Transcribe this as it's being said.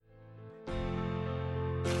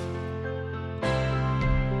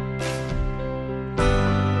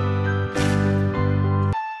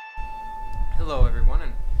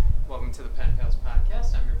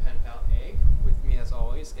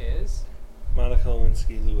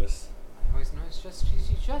Lewinsky Lewis. I always know it's just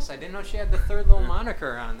Cheesy Jess. I didn't know she had the third little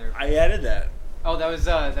moniker on there. I added that. Oh, that was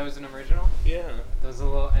an original? Yeah. That was a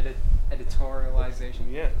little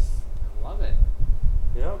editorialization. Yes. I love it.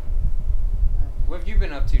 Yep. What have you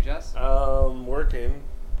been up to, Jess? Working.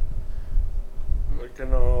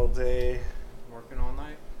 Working all day. Working all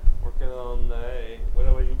night? Working all night. What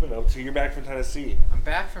have you been up to? You're back from Tennessee. I'm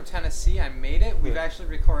back from Tennessee. I made it. We've actually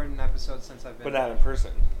recorded an episode since I've been. But not in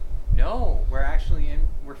person. No, we're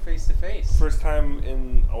face to face. First time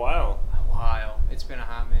in a while. A while. It's been a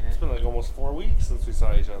hot minute. It's been like almost 4 weeks since we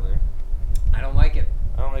saw each other. I don't like it.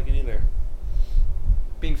 I don't like it either.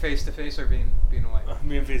 Being face to face or being away?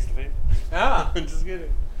 Being face to face. Ah. I'm just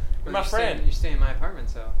kidding. Well, My friend. You stay in my apartment,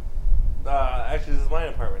 so. Actually, this is my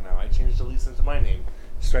apartment now. I changed the lease into my name.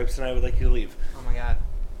 Stripes and I would like you to leave. Oh my god.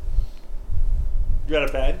 You got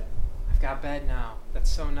a bed? I've got bed now. That's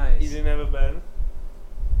so nice. You didn't have a bed?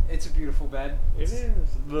 It's a beautiful bed. It is.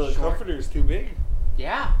 The short. comforter is too big.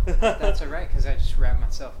 Yeah, that's alright, because I just wrap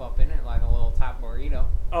myself up in it like a little top burrito.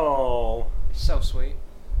 Oh. It's so sweet.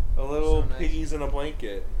 A little So nice. piggies in a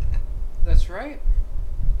blanket. That's right.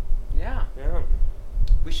 Yeah. Yeah.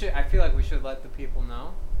 I feel like we should let the people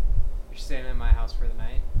know you're staying in my house for the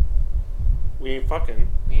night. We ain't fucking.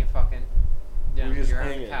 We ain't fucking. Yeah, We're just you're on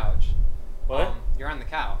hanging. the couch. What? You're on the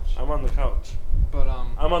couch. I'm on the couch. But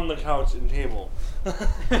I'm on the couch and table. Because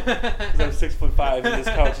I'm 6'5" and this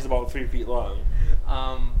couch is about 3 feet long.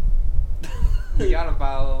 We got a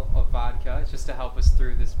bottle of vodka just to help us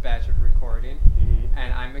through this batch of recording, Mm-hmm.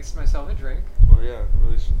 and I mixed myself a drink, Oh yeah,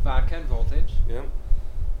 really. vodka and Voltage, Yep.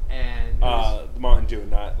 and it was- Mountain Dew,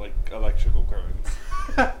 not like electrical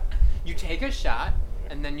currents. you take a shot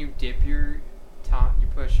and then you dip your tongue, you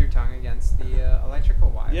push your tongue against the electrical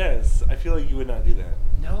wire. Yes, I feel like you would not do that.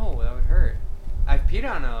 No, that would hurt. I've peed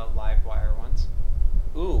on a live wire once.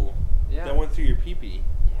 Ooh. Yeah. That went through your pee-pee.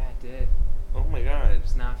 Yeah, it did. Oh my god. It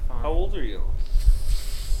was not fun. How old are you?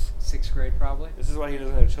 6th grade, probably. This is why he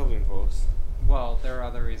doesn't have children, folks. Well, there are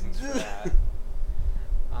other reasons for that.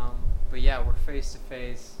 But yeah, we're face to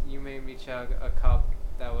face. You made me chug a cup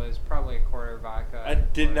that was probably a quarter vodka. I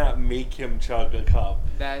did not make him chug a cup.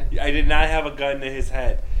 That I did not have a gun to his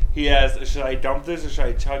head. He asked, should I dump this or should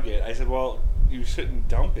I chug it? I said, well, you shouldn't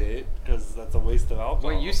dump it because that's a waste of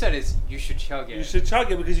alcohol. what you said is you should chug it. You should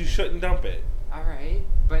chug it because you shouldn't dump it. All right,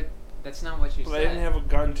 but that's not what you But said. I didn't have a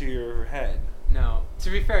gun to your head. No. To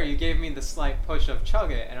be fair, you gave me the slight push of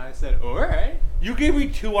chug it, and I said, all right. You gave me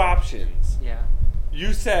two options. Yeah.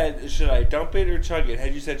 You said, should I dump it or chug it?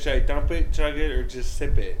 Had you said, should I dump it, chug it, or just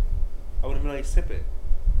sip it? I would have been like, sip it.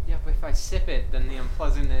 Yeah, but if I sip it, then the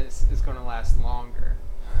unpleasantness is going to last longer.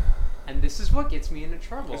 And this is what gets me into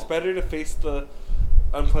trouble. It's better to face the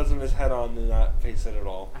unpleasantness head on than not face it at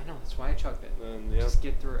all. I know, that's why I chugged it. And yep, Just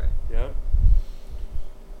get through it. yep,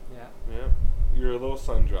 Yeah. yep. You're a little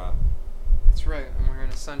sun drop. That's right. I'm wearing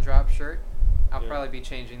a sun drop shirt. I'll Yeah. probably be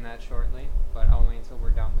changing that shortly, but I'll wait until we're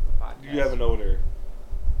done with the podcast. You have an odor.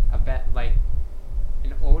 I bet, like,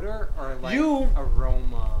 an odor or like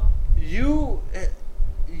aroma. You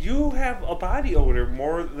have a body odor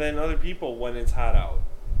more than other people when it's hot out.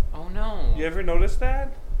 Oh no. You ever notice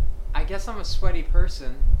that? I guess I'm a sweaty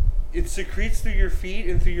person. It secretes through your feet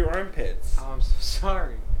and through your armpits. Oh, I'm so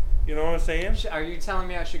sorry. You know what I'm saying? Are you telling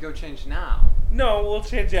me I should go change now? No, we'll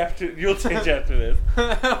change after. You'll change after this.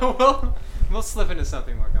 we'll slip into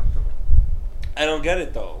something more comfortable. I don't get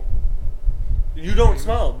it though. You don't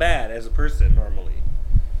smell bad as a person normally,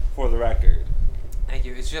 for the record. Thank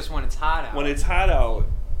you. It's just when it's hot out. When it's hot out,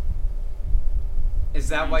 Is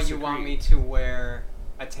that why you want me to wear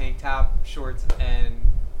a tank top, shorts, and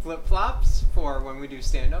flip-flops for when we do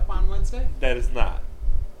stand-up on Wednesday? that is not.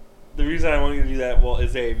 The reason I want you to do that,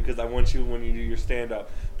 is A, because I want you, when you do your stand-up,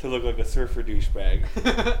 to look like a surfer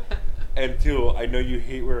douchebag. And 2, I know you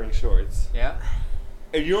hate wearing shorts. Yeah.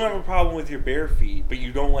 And you don't have a problem with your bare feet, but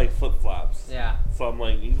you don't like flip-flops. Yeah. So I'm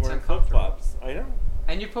like, he's wearing flip-flops. I know.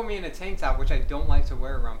 And you put me in a tank top, which I don't like to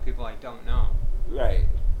wear around people I don't know. Right.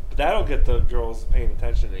 But that'll get the girls paying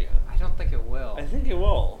attention to you. I don't think it will. I think it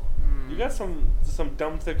will. Hmm. You got some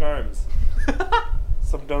dumb thick arms.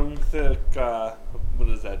 Some dumb thick, what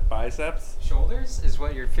is that, biceps? Shoulders is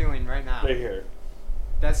what you're feeling right now. Right here.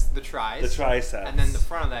 That's the tris. The triceps. And then the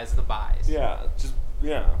front of that is the bis. Yeah,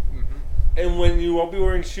 yeah. Mm-hmm. And when you won't be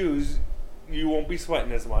wearing shoes, you won't be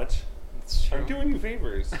sweating as much. It's true. I'm doing you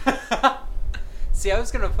favors. See, I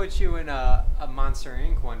was going to put you in a Monster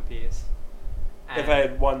Inc. one piece. If I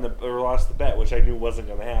had won or lost the bet, which I knew wasn't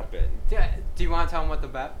going to happen. Do you want to tell them what the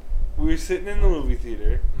bet? We were sitting in the movie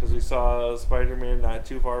theater because we saw Spider-Man Not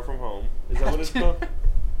Too Far From Home. Is that what it's called?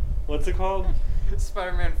 What's it called?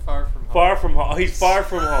 Spider-Man Far From Home. Far From Home. He's far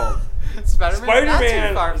from home. Spider-Man not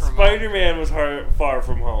too far from Spider-Man was far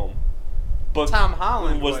from home. But Tom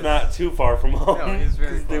Holland was not too far from home. No, he was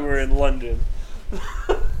very close. They were in London.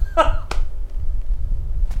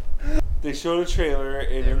 They showed a trailer,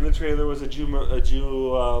 and in the trailer was a Jumanji,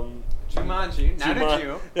 not a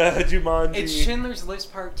Jew. Yeah, Jumanji. It's Schindler's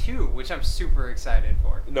List Part 2, which I'm super excited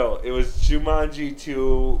for. No, it was Jumanji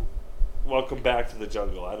 2, Welcome Back to the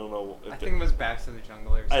Jungle. I don't know. I think it was Back to the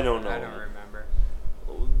Jungle or something. I don't know. I don't remember.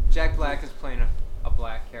 Jack Black is playing a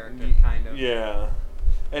black character, kind of. Yeah.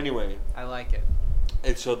 Anyway. I like it.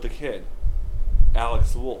 It showed the kid,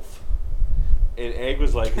 Alex Wolff. And Egg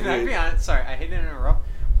was like... Can I be honest? Sorry, I hate to interrupt.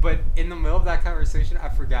 But in the middle of that conversation, I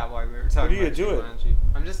forgot why we were talking about Jumanji. What are you doing?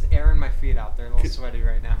 I'm just airing my feet out. They're a little sweaty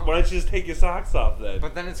right now. Why don't you just take your socks off then?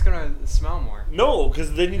 But then it's going to smell more. No,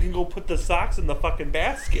 because then you can go put the socks in the fucking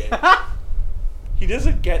basket. He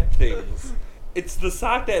doesn't get things. It's the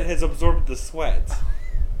sock that has absorbed the sweat.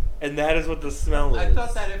 And that is what the smell is. I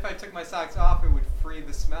thought that if I took my socks off, it would free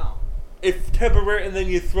the smell. If temporary, and then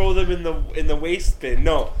you throw them in the waste bin.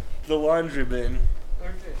 No, the laundry bin.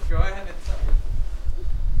 Okay, go ahead and tell me.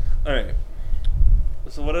 All right.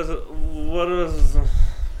 So what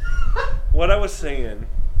I was saying?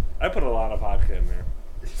 I put a lot of vodka in there.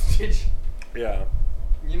 Did you? Yeah.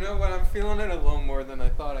 You know what? I'm feeling it a little more than I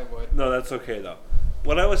thought I would. No, that's okay though.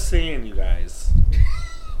 What I was saying, you guys.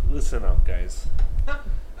 Listen up, guys.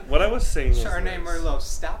 What I was saying was Chardonnay Merlot,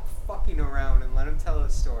 stop fucking around and let him tell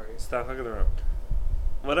his story. Stop fucking around.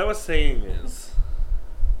 What I was saying is,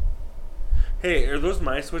 hey, are those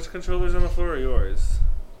my Switch controllers on the floor or yours?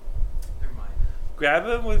 They're mine. Grab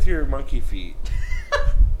them with your monkey feet.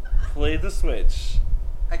 Play the Switch.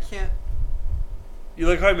 I can't. You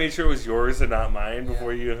like how I made sure it was yours and not mine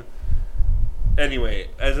before you... Anyway,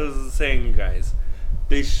 as I was saying, you guys,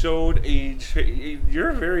 they showed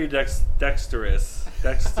you're very dexterous.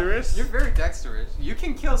 Dexterous? You're very dexterous. You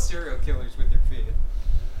can kill serial killers with your feet.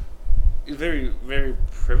 You're very, very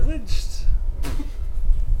privileged.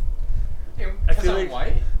 I feel like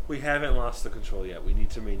white? We haven't lost the control yet. We need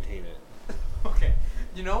to maintain it. Okay.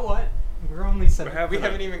 You know what? We're only we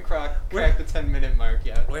haven't even cracked the 10-minute mark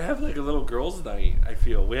yet. We have like a little girls' night, I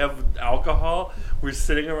feel. We have alcohol. We're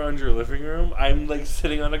sitting around your living room. I'm like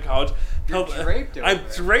sitting on a couch. You're draped over I'm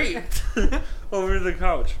draped over the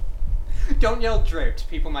couch. Don't yell draped.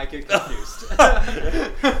 People might get confused.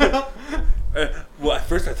 Well, at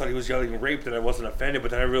first I thought he was yelling raped and I wasn't offended,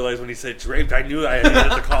 but then I realized when he said draped, I knew I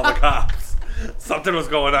needed to call the cops. Something was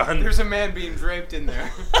going on. There's a man being draped in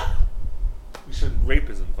there. Rape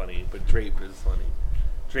isn't funny, but drape is funny.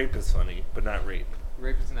 Drape is funny, but not rape.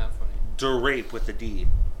 Rape is not funny. Derape with a D.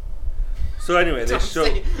 So anyway, don't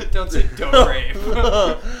say derape.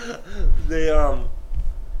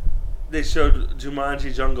 They showed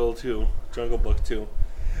Jumanji Jungle Book 2,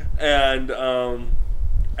 and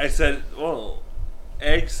I said, well,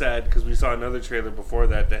 Egg said, because we saw another trailer before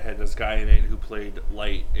that had this guy in it who played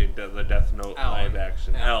Light in the Death Note live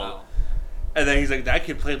action L. And then he's like, that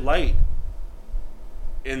kid played Light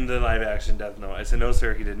in the live action Death Note. I said, no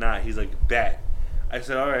sir, he did not. He's like, bet. I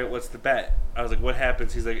said, all right, what's the bet? I was like, what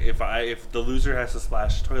happens? He's like, if the loser has to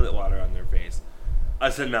splash toilet water on their face. I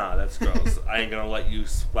said, nah, that's gross. I ain't gonna let you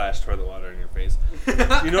splash toilet water on your face.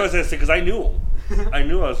 You know what I said? Because I knew I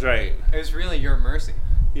was right. It was really your mercy.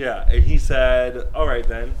 Yeah, and he said, all right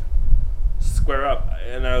then, square up.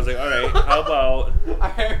 And I was like, all right, how about...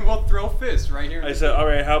 All right, we'll throw fists right here. I said, all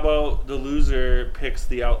right, how about the loser picks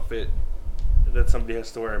the outfit that somebody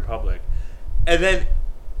has to wear in public? And then...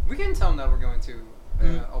 We can tell them that we're going to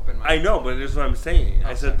open mic. I know, but this is what I'm saying.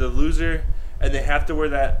 I said the loser, and they have to wear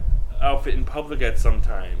that outfit in public at some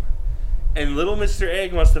time. And little Mr.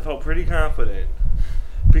 Egg must have felt pretty confident.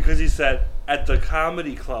 Because he said, at the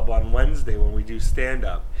comedy club on Wednesday when we do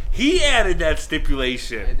stand-up. He added that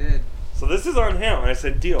stipulation. I did. So this is on him. And I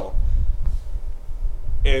said, deal.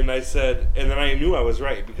 And I said, and then I knew I was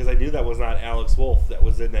right, because I knew that was not Alex Wolff that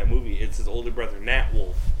was in that movie. It's his older brother, Nat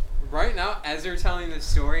Wolff. Right now, as they're telling this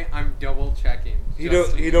story, I'm double checking. You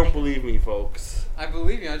don't believe me, folks. I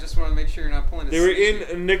believe you. I just want to make sure you're not pulling a They were in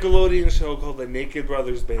a Nickelodeon show called The Naked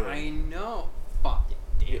Brothers Band. I know. Fuck it,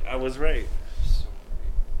 dude. I was right. So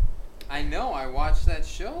great. I know. I watched that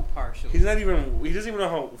show partially. He doesn't even know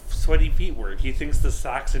how sweaty feet work. He thinks the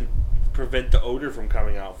socks prevent the odor from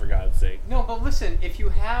coming out, for God's sake. No, but listen, if you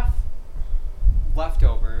have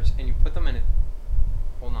leftovers and you put them in a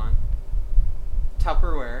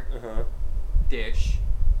Tupperware dish,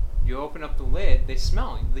 you open up the lid, they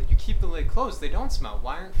smell. You keep the lid closed, they don't smell.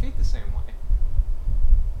 Why aren't feet the same way?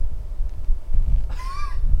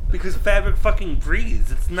 Because fabric fucking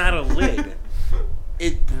breathes. It's not a lid.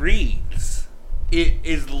 It breathes. It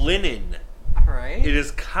is linen. Right? It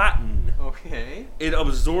is cotton. Okay. It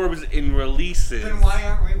absorbs and releases. Then why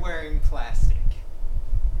aren't we wearing plastic?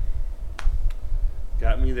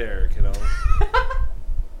 Got me there, kiddo.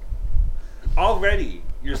 Already,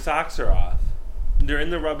 your socks are off. They're in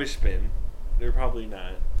the rubbish bin. They're probably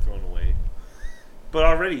not thrown away. But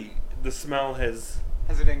already, the smell has...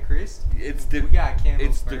 Has it increased? It's We got candles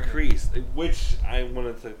It's burning. decreased, which I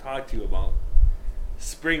wanted to talk to you about.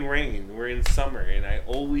 Spring rain. We're in summer, and I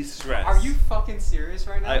always stress. Are you fucking serious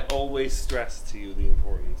right now? I always stress to you the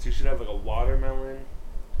importance. You should have like a watermelon.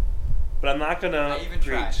 But I'm not gonna I even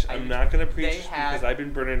preach. tried. I'm not gonna preach They had- because I've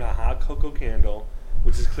been burning a hot cocoa candle,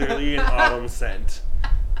 which is clearly an autumn scent.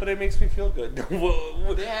 But it makes me feel good.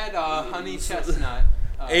 They had honey chestnut.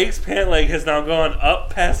 Ake's pant leg has now gone up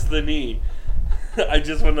past the knee. I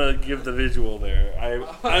just want to give the visual there.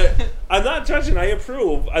 I'm not judging. I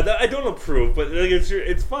approve. I don't approve, but like,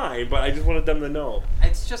 it's fine. But I just wanted them to know.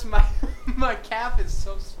 It's just my calf is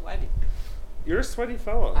so sweaty. You're a sweaty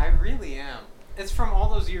fella. I really am. It's from all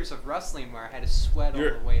those years of wrestling where I had to sweat all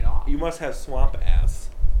the weight off. You must have swamp ass.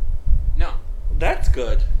 No. That's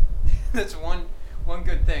good. That's one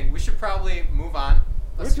good thing. We should probably move on.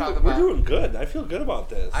 Let's talk about... We're doing good. I feel good about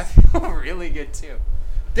this. I feel really good too.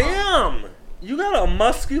 Damn! You got a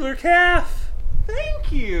muscular calf.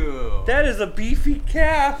 Thank you. That is a beefy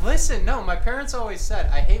calf. Listen, no, my parents always said,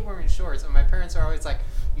 I hate wearing shorts, and my parents are always like,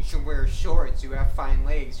 you should wear shorts, you have fine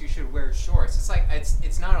legs, you should wear shorts. It's like,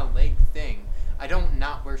 it's not a leg thing. I don't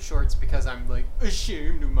not wear shorts because I'm like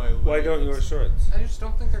ashamed of my legs. Why don't you wear shorts? I just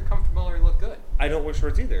don't think they're comfortable or look good. I don't wear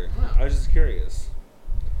shorts either. No. I was just curious.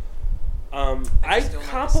 I just don't like the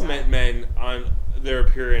compliment sound. men on their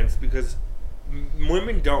appearance because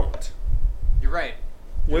women don't. You're right.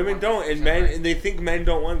 Women don't, and men right. and they think men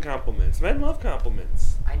don't want compliments. Men love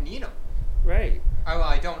compliments. I need them. Right. Oh, well,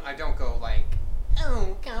 I don't go like,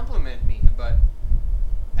 oh, compliment me. But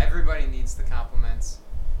everybody needs the compliments.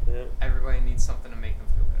 Yeah. Everybody needs something to make them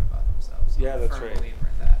feel good about themselves. Yeah, I'm a that's firm right. believer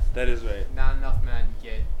in that. That is right. Not enough men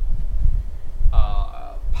get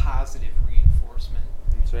positive reinforcement.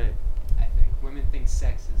 That's right. I think women think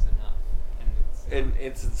sex is enough, and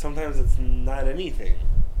it's And sometimes it's not anything.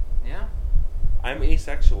 yeah. I'm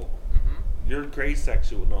asexual. Mhm. You're gray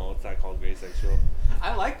sexual. No, it's not called gray sexual.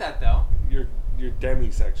 I like that though. You're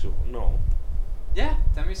demisexual. No. Yeah,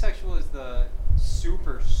 demisexual is the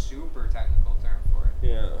super technical term for it.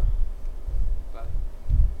 Yeah. But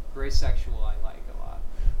gray sexual I like a lot.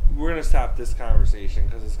 We're gonna stop this conversation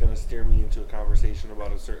because it's gonna steer me into a conversation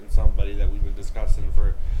about a certain somebody that we've been discussing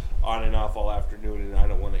for on and off all afternoon, and I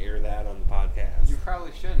don't want to air that on the podcast. You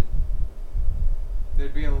probably shouldn't.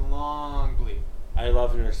 There'd be a long bleep. I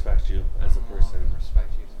love and respect you as a person. I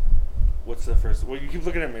respect you. What's the first? Well, you keep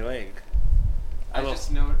looking at my leg. I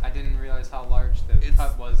didn't realize how large the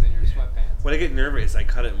cut was in your sweatpants. When I get nervous, I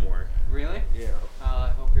cut it more. Really? Yeah. I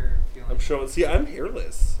hope you're feeling... I'm showing. See, I'm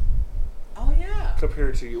hairless Oh, yeah.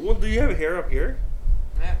 compared to you. Well, do you have hair up here?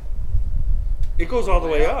 Yeah. It goes all the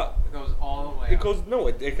way up. It goes all the way It up. goes. No,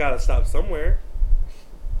 it gotta stop somewhere.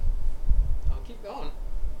 I'll keep going.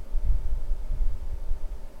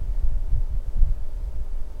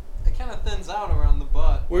 It kind of thins out around the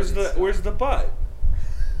butt. Where's the butt?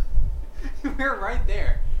 We're right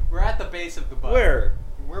there. We're at the base of the butt. Where?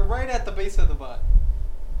 We're right at the base of the butt.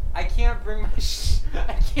 I can't bring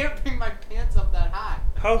my pants up that high.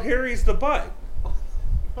 How hairy's the butt?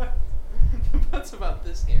 What? The butt's about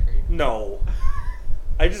this hairy. No.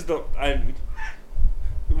 I just don't.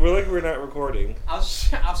 We're not recording. I'll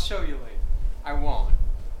show you later. I won't.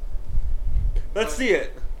 Let's see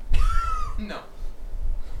it. No.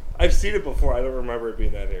 I've seen it before. I don't remember it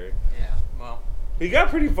being that hairy. Yeah. Well. He got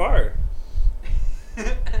pretty far.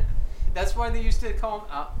 That's why they used to call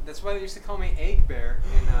me Egg Bear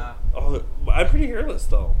in Oh, I'm pretty hairless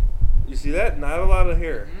though. You see that? Not a lot of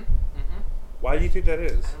hair. Why do you think that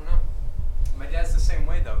is? I don't know. My dad's the same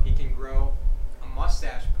way though. He can grow a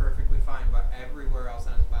mustache perfectly fine, but everywhere else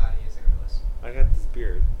on his body is hairless. I got this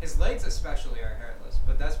beard. His legs especially are hairless,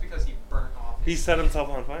 but that's because he burnt off. He set himself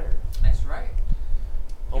on fire. That's right.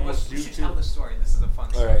 Almost We you should too. tell the story. This is a fun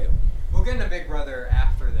story. All right. We'll get into Big Brother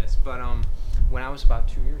after this, but when I was about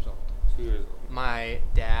 2 years old, 2 years old. my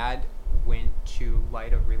dad went to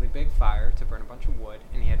light a really big fire to burn a bunch of wood,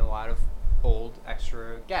 and he had a lot of old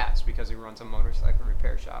extra gas because he runs a motorcycle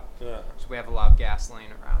repair shop. Yeah. So we have a lot of gas laying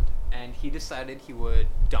around. And he decided he would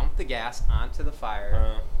dump the gas onto the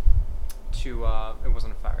fire it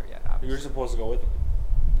wasn't a fire yet, obviously. You were supposed to go with him.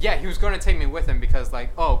 Yeah, he was going to take me with him because, like,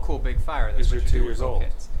 oh, cool, big fire. That's Because what you're you 2 do with years little old.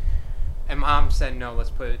 kids. And Mom said, no, let's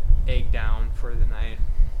put Egg down for the night.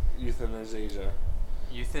 Euthanasia.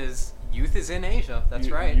 Youth is in Asia. That's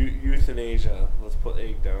right. Euthanasia. Let's put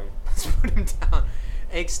Egg down. Let's put him down.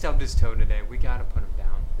 Egg stubbed his toe today. We gotta put him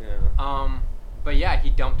down. Yeah. But yeah, he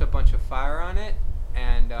dumped a bunch of fire on it,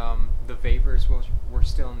 and the vapors were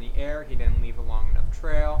still in the air. He didn't leave a long enough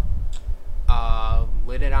trail.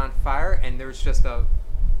 Lit it on fire, and there was just a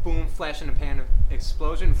boom, flash in a pan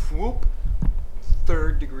explosion. Whoop!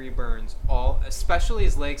 3rd-degree burns. Especially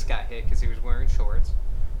his legs got hit because he was wearing shorts.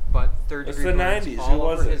 But 3rd-degree burns 90s. all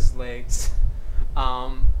over his legs.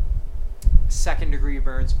 2nd-degree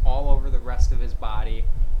burns all over the rest of his body.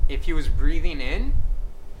 If he was breathing in,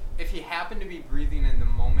 if he happened to be breathing in the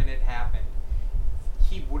moment it happened,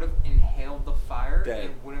 he would have inhaled the fire and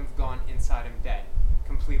it would have gone inside him dead.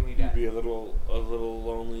 Completely dead. He'd be a little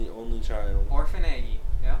lonely only child. Orphan Aggie,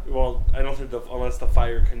 yeah. Well, I don't think unless the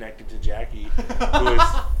fire connected to Jackie, who is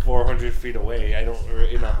 400 feet away. Or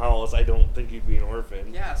in a house. I don't think he'd be an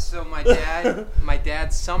orphan. Yeah. So my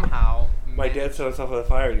dad somehow. My dad set himself on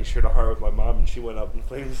fire and he shared a heart with my mom and she went up in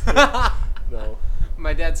flames. No.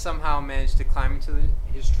 My dad somehow managed to climb into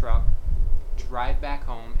his truck, drive back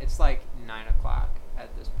home. It's like 9 o'clock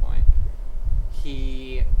at this point.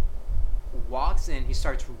 He walks in, he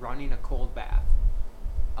starts running a cold bath.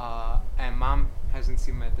 And Mom hasn't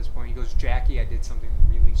seen him at this point. He goes, "Jackie, I did something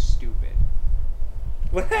really stupid."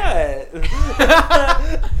 What?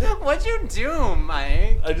 What'd you do,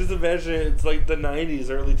 Mike? I just imagine it's like the 90s,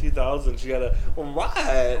 early 2000s. You gotta, what,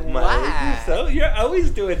 Mike? What? You're always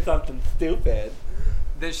doing something stupid.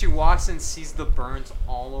 Then she walks and sees the burns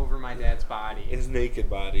all over my dad's body. His naked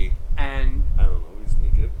body. And I don't know, he's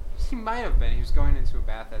naked. he might have been. He was going into a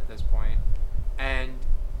bath at this point. And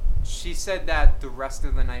she said that the rest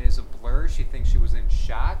of the night is a blur. She thinks she was in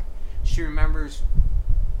shock. She remembers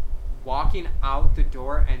walking out the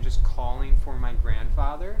door and just calling for my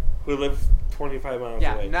grandfather. Who lived 25 miles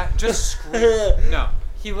away. Yeah, not just screaming. No,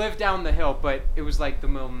 he lived down the hill, but it was like the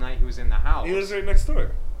middle of the night. He was in the house. He lives right next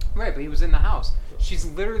door. Right, but he was in the house. She's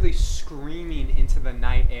literally screaming into the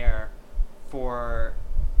night air for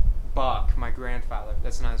Buck, my grandfather.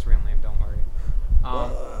 That's not his real name, don't worry.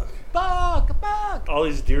 Buck! All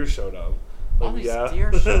these deer showed up. All these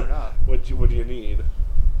deer showed up. What do you need?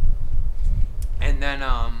 And then,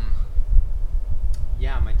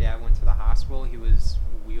 yeah, my dad went to the hospital. He was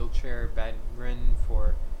wheelchair bedridden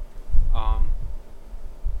for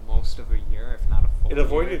most of a year, if not a full year. It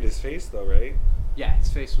avoided his face, though, right? Yeah,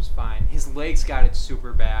 his face was fine. His legs got it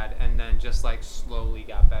super bad, and then just like slowly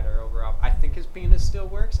got better overall. I think his penis still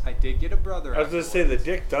works. I did get a brother. I was gonna say the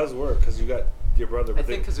dick does work because you got your brother. I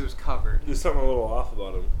think because it was covered. There's something a little off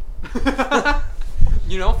about him.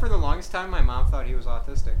 You know, for the longest time, my mom thought he was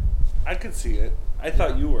autistic. I could see it. I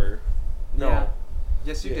thought you were. No. Yeah.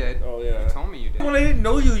 Yes, you did. Oh, yeah. You told me you did. When I didn't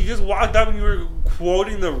know you, you just walked up and you were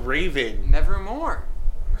quoting The Raven. Nevermore.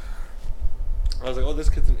 I was like, oh, this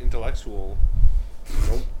kid's an intellectual.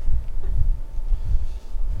 Nope.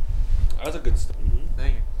 That was a good story. Mm-hmm.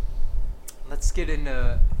 Thank you. Let's get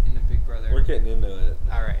into Big Brother. We're getting into it.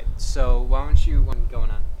 All right. So why don't you? What's going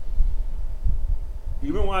on?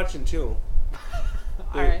 You've been watching too.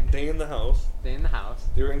 All right. Day in the house. Day in the house.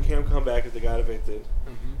 They were in Camp Comeback if they got evicted.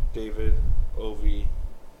 Mm-hmm. David, Ovi,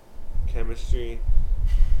 Chemistry,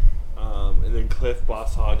 and then Cliff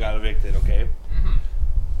Boss Hog got evicted. Okay. Mm-hmm.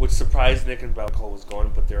 Which surprised Nick and Nicole was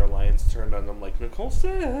gone, but their alliance turned on them like Nicole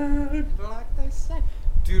said. Like they said.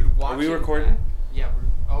 Dude, watching. Are we recording? That, yeah.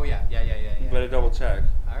 Oh yeah. Yeah. You better double check.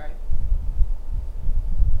 All right.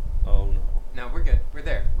 Oh no. No, we're good. We're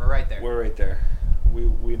there. We're right there. We're right there.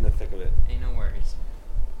 We in the thick of it. Ain't no worries.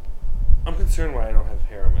 I'm concerned why I don't have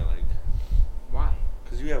hair on my leg. Why?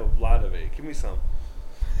 Because you have a lot of it. Give me some.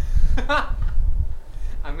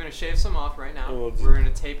 I'm gonna shave some off right now. We're gonna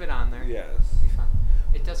tape it on there. Yes. Be fine.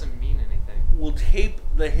 It doesn't mean anything. We'll tape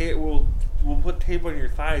the hair. We'll put tape on your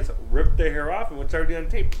thighs. Rip the hair off, and it's already on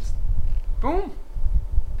tape. Boom.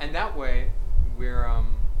 And that way, we're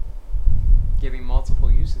giving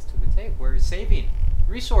multiple uses to the tape. We're saving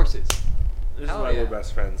resources. This is why we're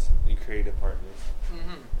best friends and creative partners.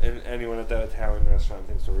 Mm-hmm. And anyone at that Italian restaurant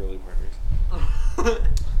thinks we're really partners.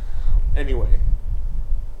 Anyway.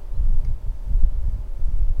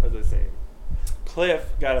 As I was saying,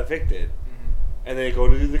 Cliff got evicted. Mm-hmm. And they go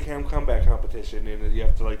to do the Camp Comeback competition, and you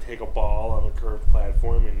have to like take a ball on a curved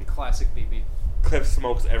platform, and Classic BB. Cliff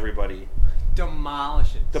smokes everybody.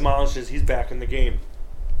 Demolishes. He's back in the game.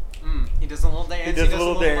 He does a little dance. He does a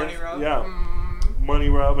little dance. Money rub. Yeah. Money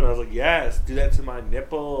rub, and I was like, yes, do that to my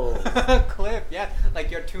nipples. Cliff, yeah.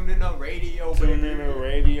 Like you're tuning a radio. Tuning a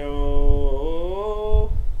radio.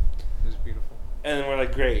 It was beautiful. And then we're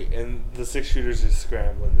like, great. And the 6 shooters are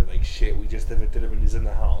scrambling. They're like, shit, we just evicted him and he's in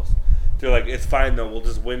the house. They're like, it's fine though. We'll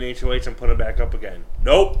just win HOH and put him back up again.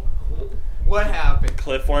 Nope. What happened?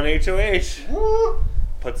 Cliff won HOH. Woo!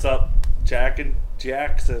 Puts up Jack and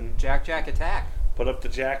Jackson. Jack attack. Put up the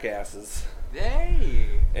jackasses. Hey.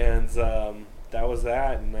 And that was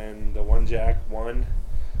that. And then the one Jack won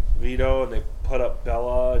veto, and they put up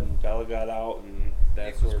Bella, and Bella got out, and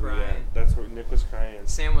that's Nick was where crying. that's where Nick was crying.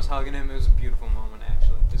 Sam was hugging him. It was a beautiful moment,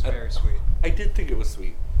 actually. It was very sweet. I did think it was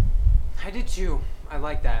sweet. I did too. I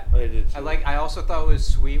like that. I did too. I also thought it was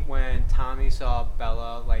sweet when Tommy saw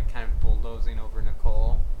Bella like kind of bulldozing over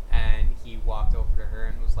Nicole, and he walked over to her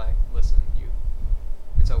and was like, "Listen,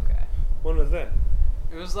 it's okay." When was that?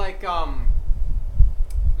 It was like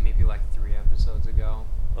maybe like 3 episodes ago.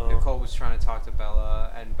 Nicole was trying to talk to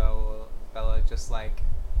Bella, and Bella just like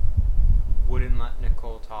wouldn't let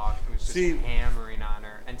Nicole talk. It was just hammering on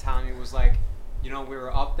her. And Tommy was like, we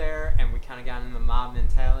were up there and we kind of got in the mob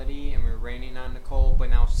mentality and we were raining on Nicole, but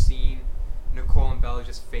now seeing Nicole and Bella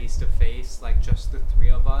just face to face, like just the 3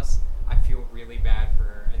 of us, I feel really bad for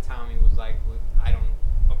her. And Tommy was like, I don't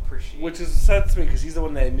appreciate Which is sad to me because he's the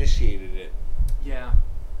one that initiated it. Yeah.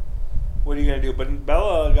 What are you going to do? But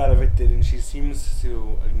Bella got evicted and she seems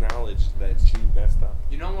to acknowledge that she messed up.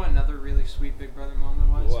 You know what another really sweet Big Brother moment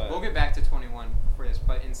was? What? We'll get back to 21 for this,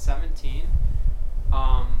 but in 17,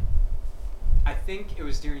 I think it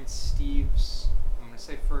was during Steve's, I'm going to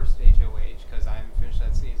say first HOH, because I haven't finished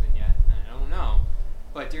that season yet, and I don't know.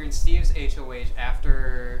 But during Steve's HOH,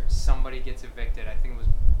 after somebody gets evicted, I think it was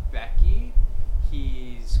Becky,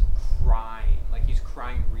 he's crying. Like, he's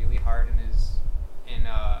crying really hard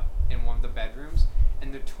in one of the bedrooms,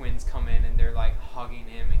 and the twins come in, and they're, like, hugging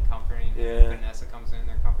him and comforting him, and Vanessa comes in, and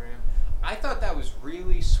they're comforting him. I thought that was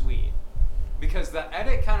really sweet, because the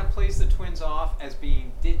edit kind of plays the twins off as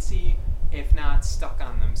being ditzy, if not stuck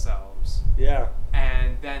on themselves. Yeah.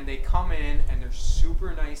 And then they come in and they're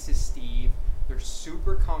super nice to Steve. They're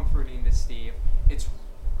super comforting to Steve. It's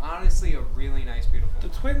honestly a really nice, beautiful The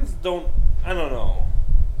twins don't, I don't know.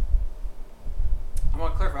 I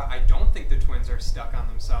want to clarify, I don't think the twins are stuck on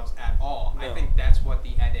themselves at all. No. I think that's what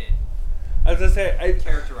the edit I was going to say,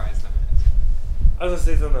 characterized them as. I was going to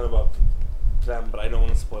say something about them, but I don't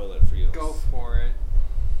want to spoil it for you. Go for it.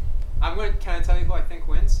 Can I tell you who I think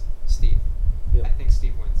wins? Steve. Yeah. I think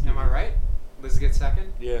Steve wins. Am I right? Liz gets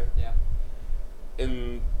second? Yeah. Yeah.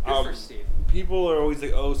 And Good for Steve. people are always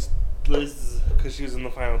like, oh, Liz, because she was in the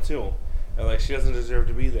final 2. And like, she doesn't deserve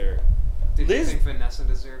to be there. Did Liz, you think Vanessa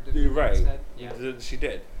deserved to be you're right. instead? Yeah. She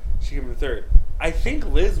did. She came in 3rd. I think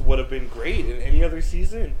Liz would have been great in any other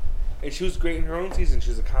season. And she was great in her own season. She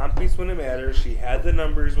was a comp piece when it mattered. She had the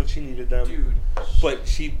numbers when she needed them. Dude. But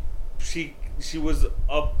she was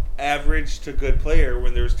up average to good player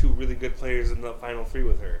when there was 2 really good players in the final 3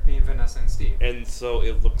 with her. Being Vanessa and Steve. And so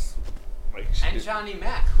it looks like she And did. Johnny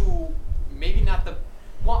Mac, who maybe not the...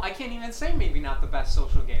 Well, I can't even say maybe not the best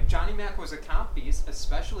social game. Johnny Mac was a comp piece,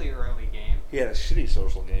 especially early game. He had a shitty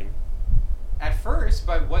social game. At first,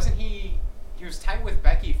 but wasn't he... He was tight with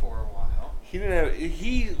Becky for a while. He didn't have.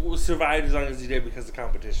 He survived as long as he did because the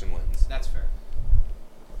competition wins. That's fair.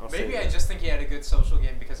 I'll say Maybe I that. just think he had a good social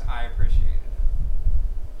game because I appreciated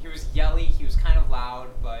it. He was yelly, he was kind of loud,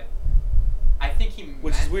 but I think he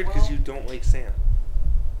Which is meant weird well. because you don't like Sam.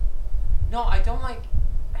 No, I don't like...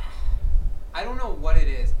 I don't know what it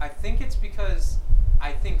is. I think it's because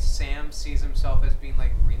I think Sam sees himself as being,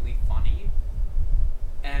 like, really funny.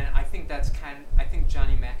 And I think that's I think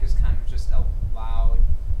Johnny Mac is kind of just a loud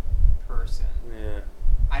person. Yeah.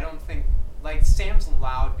 I don't think... Like, Sam's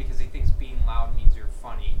loud because he thinks being loud means you're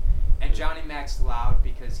funny. And Johnny Mac's loud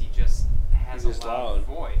because he just has He's a just loud loud.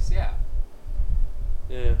 voice. Yeah.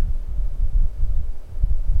 Yeah.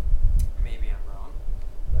 Maybe I'm wrong.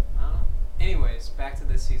 But I don't know. Anyways, back to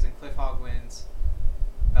this season. Cliff Hogg wins.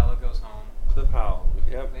 Bella goes home. Cliff Howell.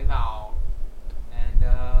 Yep. Cliff Hogg. And,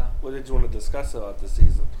 What did you want to discuss about this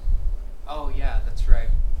season? oh, yeah, that's right.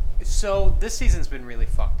 So, this season's been really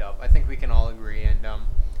fucked up. I think we can all agree. And,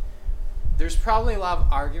 there's probably a lot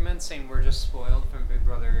of arguments saying we're just spoiled from Big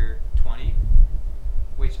Brother 20,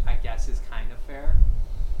 which I guess is kind of fair.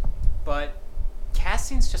 But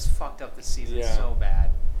casting's just fucked up this season Yeah. so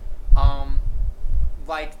bad.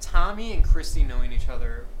 Like, Tommy and Christy knowing each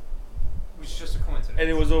other was just a coincidence. And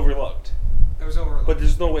it was overlooked. It was overlooked. But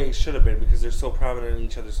there's no way it should have been because they're so prominent in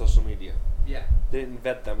each other's social media. Yeah. They didn't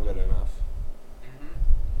vet them good enough. Mm-hmm.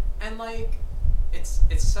 And, like, it's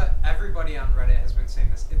everybody on Reddit has been saying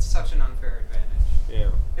this. It's such an unfair advantage.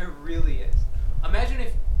 Yeah. It really is. Imagine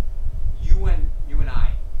if you and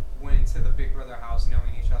I went into the Big Brother house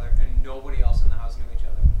knowing each other and nobody else in the house knew each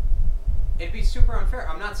other. It'd be super unfair.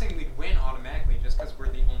 I'm not saying we'd win automatically just because we're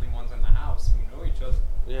the only ones in the house who know each other.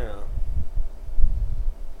 Yeah.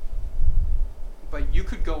 But you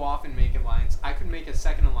could go off and make an alliance. I could make a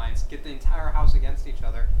second alliance, get the entire house against each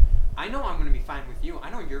other. I know I'm going to be fine with you. I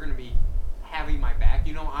know you're going to be having my back.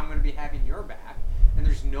 You know I'm going to be having your back. And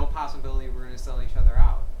there's no possibility we're going to sell each other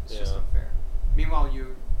out. It's just unfair. Meanwhile,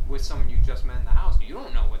 you with someone you just met in the house, you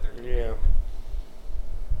don't know what they're doing. Yeah.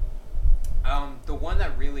 The one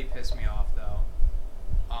that really pissed me off, though,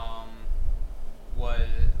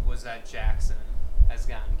 was that Jackson has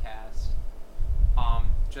gotten cast.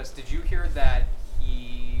 Just did you hear that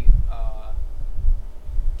he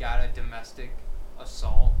got a domestic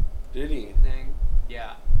assault? Did he? Thing?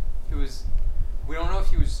 Yeah. He was. We don't know if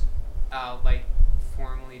he was like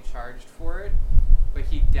formally charged for it, but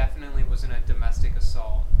he definitely was in a domestic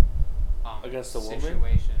assault against a woman?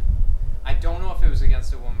 Situation. I don't know if it was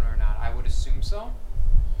against a woman or not. I would assume so.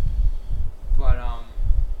 But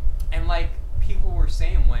and like people were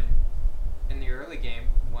saying when in the early game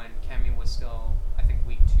when Kemi was still, I think,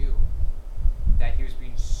 week 2, that he was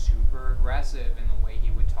being super aggressive in the way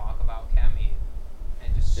he would talk about Kemi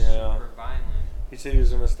and just super violent. He said he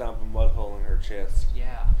was going to stomp a mud hole in her chest.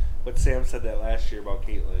 Yeah. But Sam said that last year about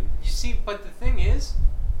Caitlyn. You see, but the thing is,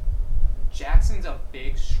 Jackson's a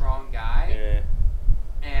big, strong guy.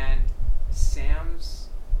 Yeah. And Sam's,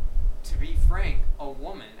 to be frank, a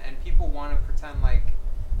woman. And people want to pretend like...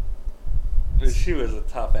 She was a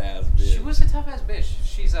tough ass bitch. She was a tough ass bitch.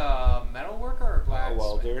 She's a metal worker or blacksmith? A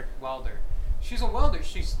welder. Welder. She's a welder.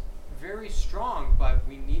 She's very strong, but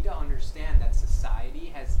we need to understand that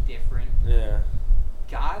society has different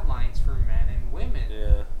guidelines for men and women.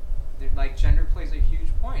 Yeah. Like, gender plays a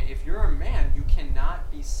huge point. If you're a man, you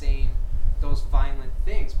cannot be saying those violent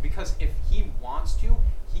things, because if he wants to,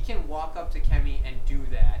 he can walk up to Kemi and do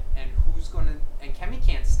that, and who's gonna... And Kemi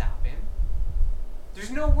can't stop him. There's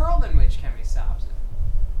no world in which Kemi stops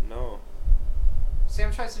it. No. Sam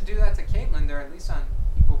tries to do that to Caitlyn. They're at least on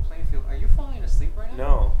equal playing field. Are you falling asleep right now?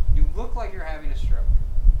 No. You look like you're having a stroke.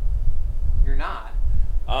 You're not.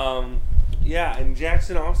 Yeah, and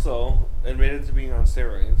Jackson also admitted to being on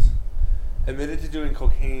steroids, admitted to doing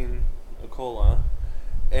cocaine, cola,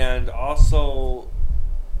 and also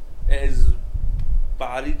is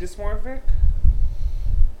body dysmorphic.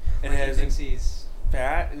 And he thinks he's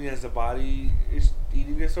fat, and he has a body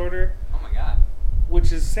eating disorder. Oh my god.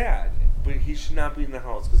 Which is sad, but he should not be in the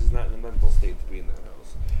house because he's not in a mental state to be in that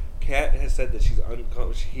house. Kat has said that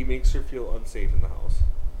he makes her feel unsafe in the house.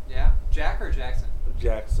 Yeah? Jack or Jackson?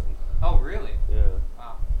 Jackson. Oh, really? Yeah.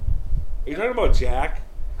 Wow. Are you talking about Jack?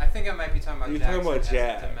 I think I might be talking about You're Jackson. talking about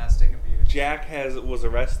Jack. Domestic abuse. Jack was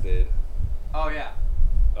arrested. Oh, yeah.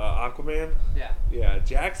 Aquaman? Yeah. Yeah,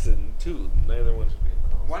 Jackson, too. Neither one should be in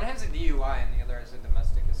the house. One has a DUI and the other has a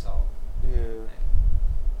domestic assault. Yeah.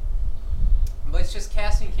 But it's just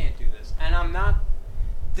casting can't do this. And I'm not...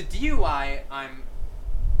 The DUI, I'm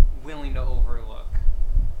willing to overlook,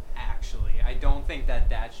 actually. I don't think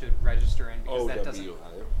that should register in because that doesn't...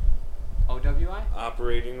 OWI?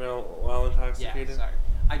 Operating while intoxicated? Yeah, sorry.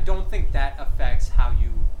 I don't think that affects how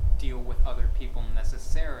you deal with other people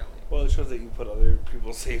necessarily. Well, it shows that you put other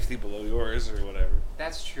people's safety below yours or whatever.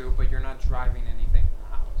 That's true, but you're not driving anything in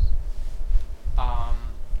the house.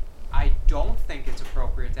 I don't think it's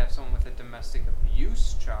appropriate to have someone with a domestic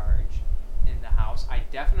abuse charge in the house. I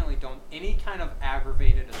definitely don't. Any kind of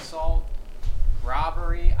aggravated assault,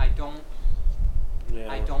 robbery, I don't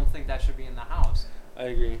think that should be in the house. I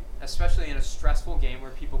agree. Especially in a stressful game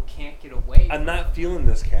where people can't get away. I'm not feeling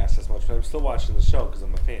this cast as much, but I'm still watching the show because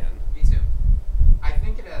I'm a fan. Me too. I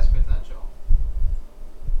think it has potential.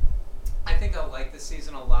 I think I'll like the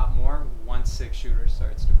season a lot more once 6-shooter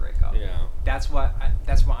starts to break up. Yeah. That's what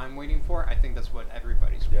I'm waiting for. I think that's what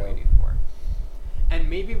everybody's waiting for. And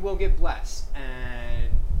maybe we'll get blessed,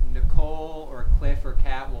 and Nicole or Cliff or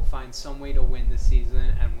Kat will find some way to win the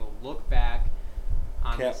season, and we'll look back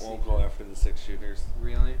on Kat won't go after the 6-shooters.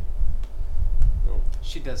 Really? No.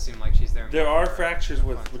 She does seem like she's there. There are fractures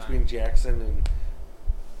between Jackson and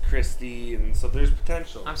Christy, and so there's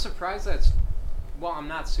potential. I'm surprised that's... Well, I'm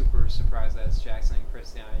not super surprised that it's Jackson and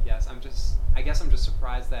Christy, I guess. I'm just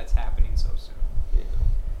surprised that's happening so soon. Yeah.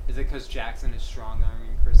 Is it because Jackson is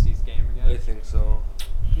strong-arming Christy's game again? I think so.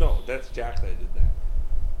 No, that's Jack that did that.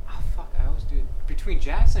 Oh, fuck, I always do... Between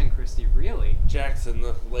Jackson and Christy, really? Jackson,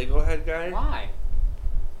 the Lego head guy? Why?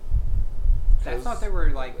 I thought they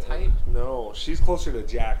were, like, tight. No, she's closer to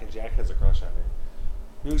Jack, and Jack has a crush on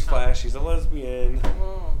her. Newsflash, she's a lesbian.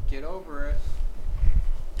 Oh, get over it.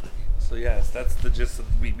 So yes, that's the gist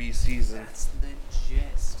of the BB season. That's the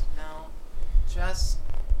gist. Now, Jess,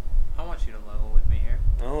 I want you to level with me here.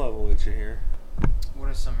 I'll level with you here. What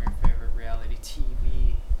are some of your favorite reality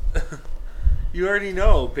TV? You already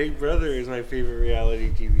know, Big Brother is my favorite reality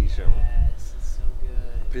TV show. Yes, it's so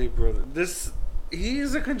good. Big Brother.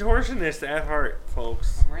 He's a contortionist at heart,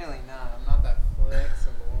 folks. I'm really not. I'm not that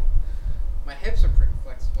flexible. My hips are pretty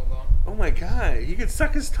flexible though. Oh my god, he could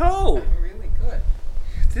suck his toe. I'm really good.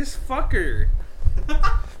 This fucker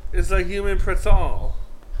is a human pretzel.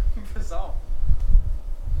 Bizarre.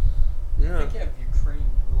 Yeah, I think you have Ukraine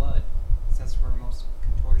blood. That's where most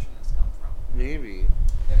contortionists come from. maybe.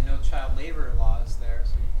 They have no child labor laws there,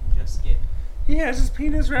 so you can just get. He has his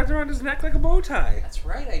penis wrapped around his neck like a bow tie. That's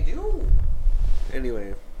right, I do.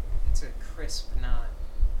 Anyway, It's a crisp knot.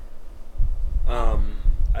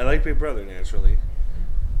 I like Big Brother naturally.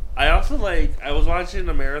 I also I was watching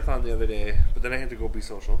a marathon the other day, but then I had to go be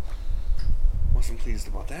social. Wasn't pleased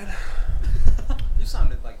about that. You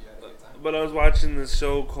sounded like you had a good time. But I was watching this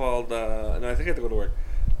show called, no, I think I have to go to work.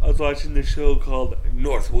 I was watching this show called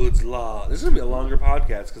Northwoods Law. This is going to be a longer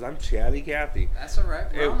podcast because I'm chatty Cathy. That's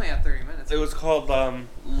alright. We're only at 30 minutes. It was called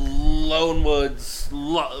Northwoods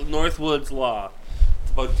Law.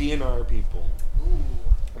 It's about DNR people. Ooh.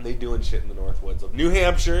 And they doing shit in the Northwoods of New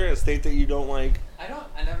Hampshire, a state that you don't like. I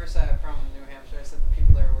never said a problem with New Hampshire. I said the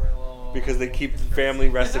people there were a little. Because they keep family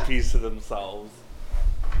recipes to themselves.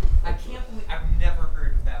 I can't believe. I've never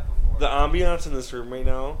heard of that before. The ambiance in this room right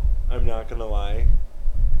now, I'm not going to lie.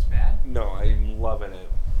 It's bad? No, I'm loving it.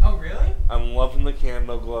 Oh, really? I'm loving the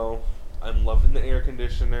candle glow. I'm loving the air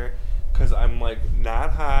conditioner. Because I'm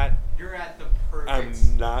not hot. You're at the perfect.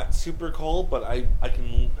 I'm not super cold, but I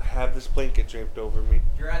can have this blanket draped over me.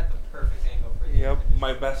 You're at the perfect angle for the Yep,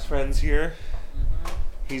 my best friend's here. Mm-hmm.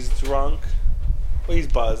 He's drunk. Well, he's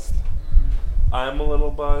buzzed. I'm a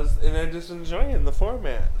little buzzed, and I'm just enjoying the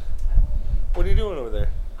format. What are you doing over there?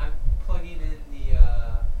 I'm plugging in the,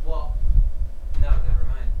 well, no, never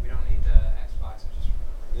mind. We don't need the Xbox. I just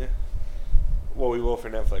remembered. Yeah. Well, we will for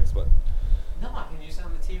Netflix, but. No, I can use it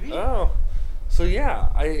on the TV. Oh. So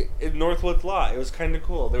yeah, in Northwoods Law, it was kind of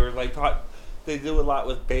cool. They were they do a lot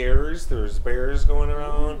with bears. There was bears going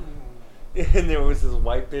around. Ooh. And there was this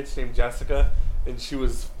white bitch named Jessica, and she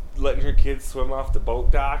was letting her kids swim off the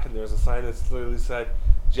boat dock, and there was a sign that literally said,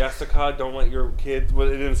 Jessica, don't let your kids, well,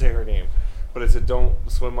 it didn't say her name, but it said, don't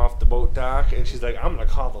swim off the boat dock, and she's like, I'm going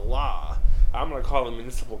to call the law. I'm going to call the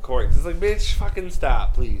municipal court. It's like, bitch, fucking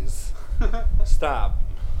stop, please. Stop.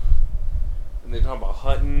 And they talk about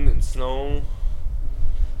hunting and snow.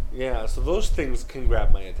 Yeah, so those things can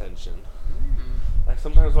grab my attention. I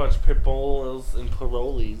sometimes watch Pit Bulls and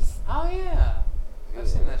Parolees. Oh, yeah. I've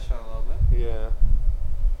seen that show a little bit. Yeah.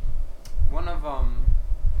 One of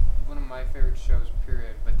my favorite shows,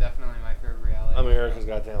 period, but definitely my favorite reality America's show.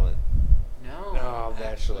 Got Talent. No. Oh,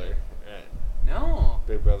 Bachelor. No.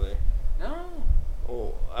 Big Brother. No.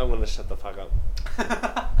 Oh, I want to shut the fuck up.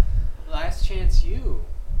 Last Chance U.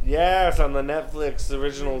 Yes, on the Netflix,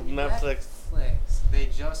 original Netflix. They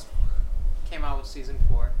just came out with season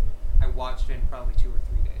 4. I watched it in probably 2 or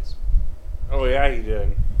 3 days. Oh, yeah, he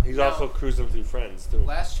did. He's Now, also cruising through Friends, too.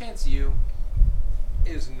 Last Chance U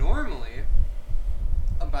is normally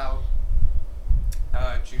about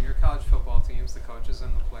junior college football teams, the coaches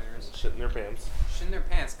and the players. Shitting their pants. Shitting their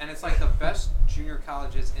pants. And it's like the best junior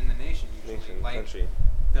colleges in the nation, usually. Like, Country.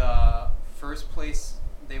 the first place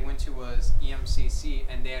they went to was EMCC,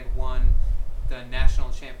 and they had won the national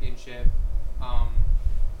championship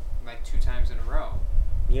 2 times in a row.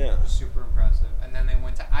 Yeah. It was super impressive. And then they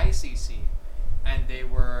went to ICC, and they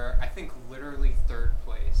were, I think, literally 3rd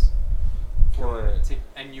place.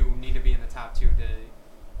 And you need to be in the top 2 to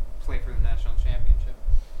play for the national championship.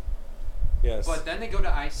 Yes. But then they go to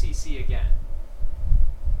ICC again.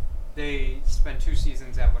 They spend 2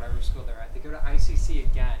 seasons at whatever school they're at. They go to ICC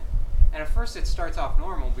again. And at first it starts off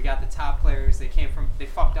normal. We got the top players. They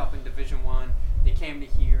fucked up in Division 1. They came to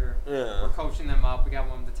here. Yeah. We're coaching them up. We got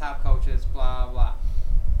one of the top coaches, blah, blah.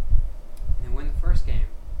 And they win the first game,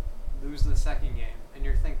 lose the second game. And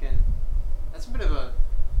you're thinking, that's a bit of a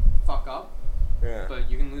fuck up. Yeah. But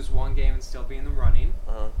you can lose 1 game and still be in the running.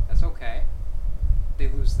 Uh-huh. That's okay. They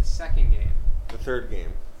lose the second game. The 3rd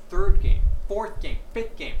game. 3rd game. 4th game.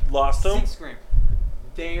 5th game. Lost them? 6th game.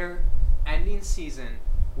 Their ending season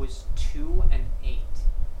was 2-8.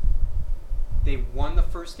 They won the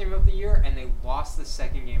first game of the year and they lost the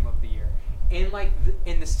second game of the year. In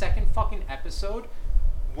in the second fucking episode,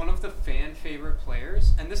 one of the fan favorite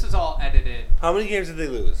players, and this is all edited. How many games did they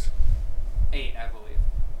lose? 8, I believe.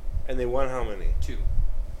 And they won how many? 2.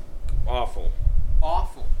 Awful.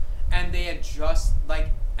 And they had just,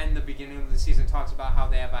 and the beginning of the season talks about how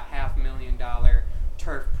they have a $500,000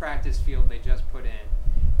 turf practice field they just put in.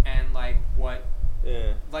 And, what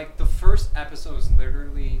Yeah. Like, the first episode is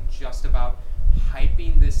literally just about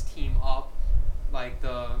hyping this team up. Like,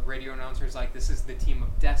 the radio announcer's like, this is the team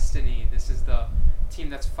of destiny. This is the team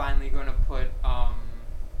that's finally going to put, I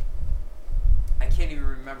can't even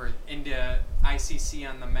remember, into ICC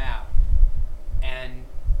on the map. And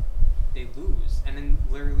they lose. And then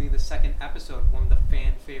literally the second episode, one of the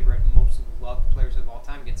fan favorite, most loved players of all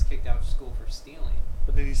time gets kicked out of school for stealing.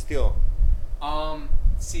 What did he steal?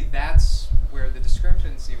 See, that's where the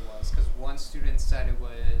discrepancy was, because one student said it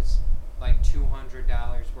was like $200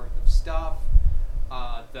 worth of stuff.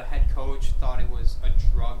 The head coach thought it was a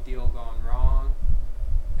drug deal gone wrong,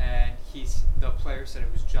 and the player said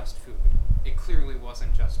it was just food. It clearly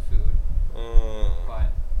wasn't just food,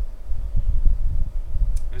 but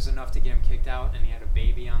it was enough to get him kicked out, and he had a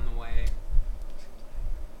baby on the way.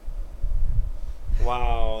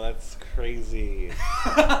 Wow, that's crazy.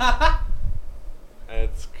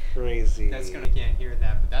 That's crazy. You can't hear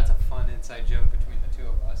that, but that's a fun inside joke between the two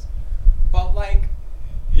of us. But like,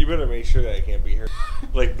 you better make sure that it can't be heard.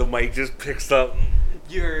 Like the mic just picks up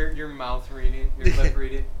your mouth reading, your lip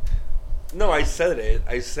reading. No, I said it,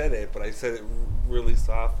 but I said it really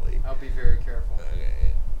softly. I'll be very careful.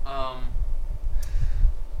 Okay.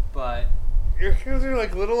 But your hands are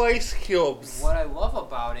like little ice cubes. What I love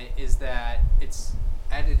about it is that it's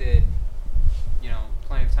edited,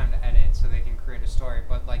 plenty of time to edit so they can create a story,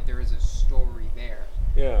 but like there is a story there.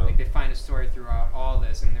 Yeah. Like they find a story throughout all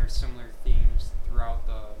this, and there's similar themes throughout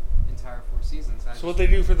the entire 4 seasons. So what they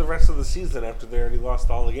do for the rest of the season after they already lost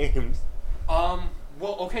all the games?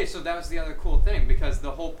 Well, okay, so that was the other cool thing, because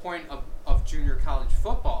the whole point of junior college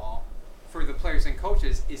football for the players and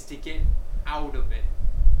coaches is to get out of it.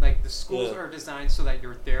 Like, the schools are designed so that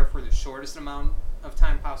you're there for the shortest amount of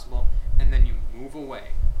time possible, and then you move away.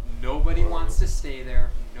 Nobody wants to stay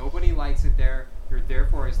there. Nobody likes it there. You're there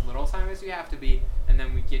for as little time as you have to be, and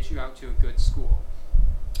then we get you out to a good school.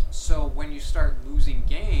 So when you start losing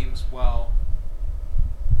games, well,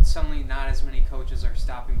 suddenly not as many coaches are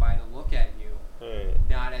stopping by to look at you. Right.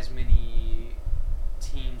 Not as many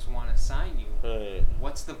teams want to sign you. Right.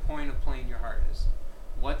 What's the point of playing your hardest?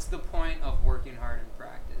 What's the point of working hard in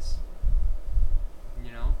practice?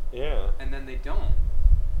 Yeah. And then they don't.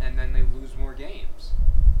 And then they lose more games.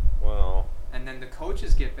 Wow. And then the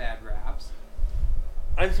coaches get bad raps.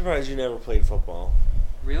 I'm surprised you never played football.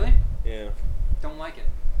 Really? Yeah. Don't like it.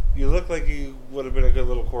 You look like you would have been a good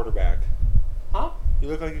little quarterback. Huh? You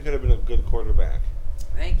look like you could have been a good quarterback.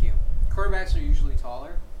 Thank you. Quarterbacks are usually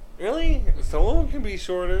taller. Really? Mm-hmm. Some of them can be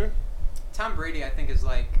shorter. Tom Brady, I think, is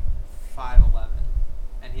like 5'11",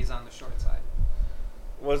 and he's on the short side.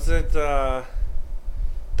 Was it Donovan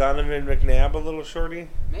McNabb a little shorty?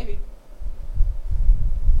 Maybe.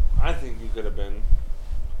 I think you could have been.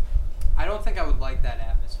 I don't think I would like that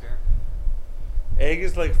atmosphere. Egg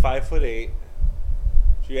is like 5'8".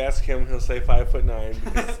 If you ask him, he'll say 5'9"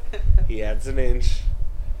 because he adds an inch,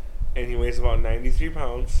 and he weighs about 93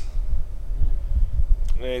 pounds.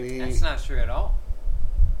 And That's not true at all.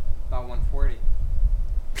 About 140.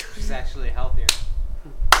 Which is actually healthier.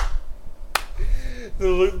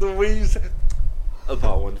 the way you said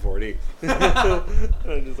about 140. I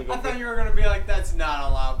thought you were gonna be like, that's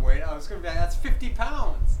not a lot of weight. I was gonna be like, that's 50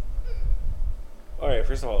 pounds. All right.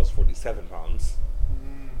 First of all, it's 47 pounds.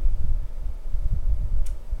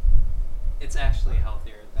 It's actually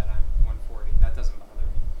healthier that I'm 140. That doesn't bother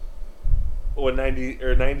me. Well, 90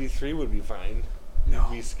 or 93 would be fine. No.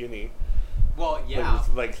 You'd be skinny. Well, yeah.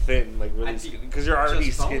 Like thin, like really I'd be skinny. Because you're already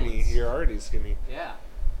just skinny. bones. You're already skinny. Yeah.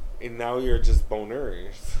 And now you're just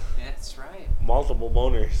boners. That's right. Multiple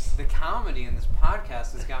boners. The comedy in this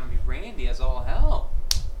podcast has gotten me randy as all hell.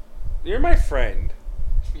 You're my friend.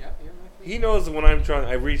 Yeah, you're my friend. He knows when I'm drunk,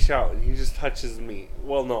 I reach out and he just touches me.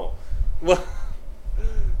 Well, no. Well,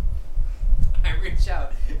 I reach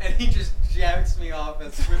out and he just jacks me off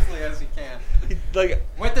as swiftly as he can. like,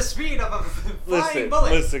 With the speed of a flying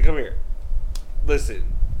bullet. Listen, come here. Listen.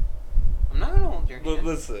 I'm not gonna hold your hand.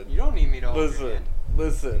 Listen. You don't need me to hold your hand.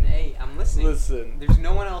 Listen. Hey, I'm listening. Listen. There's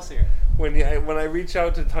no one else here. When I reach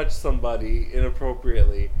out to touch somebody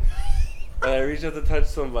inappropriately, and I reach out to touch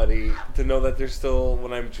somebody to know that they're still,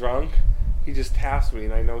 when I'm drunk, he just taps me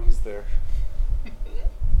and I know he's there. In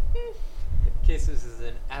case this is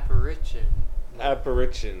an apparition.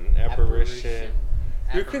 Apparition.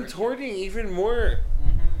 You're contorting even more.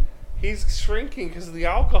 Mm-hmm. He's shrinking because of the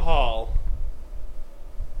alcohol.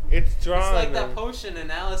 It's drawing. It's like that potion in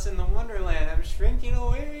Alice in the Wonderland. I'm shrinking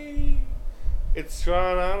away. It's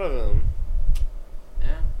drawn out of him.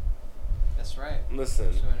 Yeah, that's right.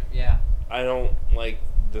 Listen. Yeah. I don't like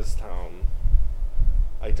this town.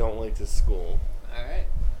 I don't like this school. All right.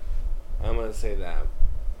 I'm gonna say that.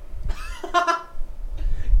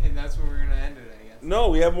 And that's where we're gonna end it, I guess. No,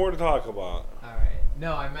 we have more to talk about. Alright.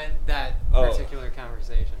 No, I meant that Oh. particular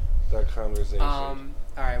conversation. That conversation.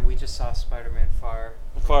 Alright, we just saw Spider-Man Far.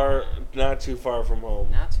 Not too far from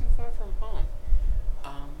home. Not too far from home.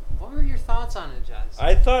 What were your thoughts on it, Jess?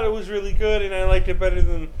 I thought it was really good, and I liked it better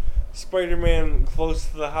than Spider-Man Close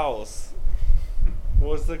to the House.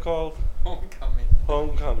 What's it called? Homecoming.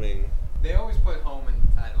 Homecoming. They always put home in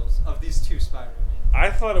the titles of these two Spider-Man.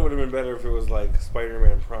 I thought it would have been better if it was like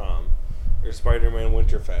Spider-Man Prom or Spider-Man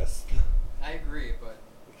Winterfest. I agree, but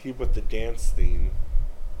Keep with the dance theme.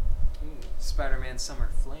 Spider-Man Summer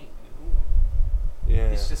Fling. Ooh.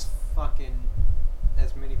 Yeah. He's just fucking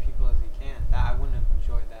as many people as he can. I wouldn't have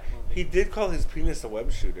enjoyed that movie. He did call his penis a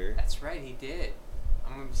web shooter. That's right, he did.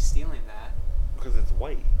 I'm gonna be stealing that. Because it's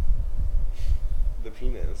white. The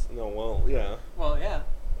penis. No, well, yeah. Well, yeah.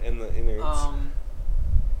 And the innards.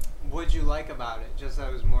 What'd you like about it? Just that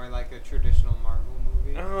it was more like a traditional Marvel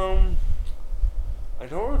movie? I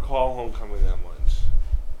don't recall Homecoming that much.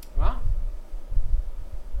 Wow.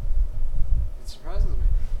 It surprises me.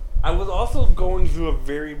 I was also going through a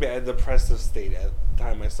very bad depressive state at the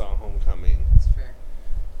time I saw Homecoming. That's fair.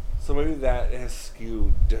 So maybe that has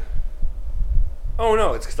skewed. Oh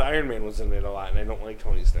no, it's because Iron Man was in it a lot, and I don't like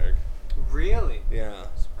Tony Stark. Really? Yeah,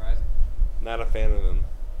 Surprising. not a fan of him.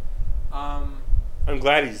 I'm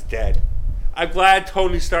glad he's dead. I'm glad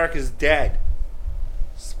Tony Stark is dead.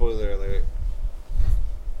 Spoiler alert.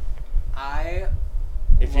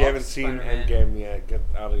 If you haven't seen Spider-Man. Endgame yet, get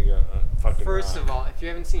out of your fucking First rock. of all, if you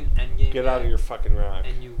haven't seen Endgame Get yet, out of your fucking rock.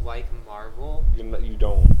 and you like Marvel, You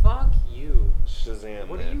don't. fuck you. Shazam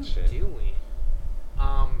What that are you shit. doing?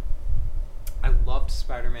 I loved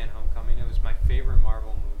Spider-Man Homecoming. It was my favorite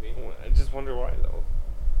Marvel movie. I just wonder why, though.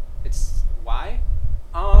 It's why?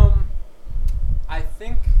 I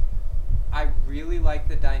think I really like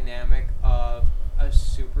the dynamic of a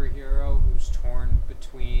superhero who's torn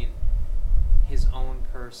between his own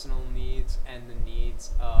personal needs and the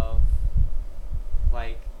needs of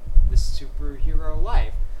like the superhero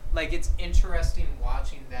life. Like, it's interesting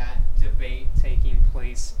watching that debate taking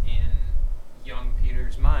place in young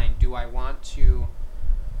Peter's mind. Do I want to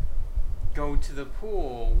go to the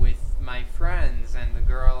pool with my friends and the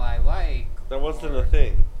girl I like? That wasn't or- a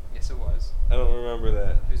thing. Yes, it was. I don't remember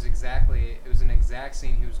that. It was an exact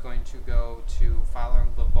scene. He was going to go to follow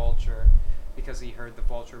the Vulture because he heard the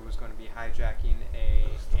Vulture was going to be hijacking a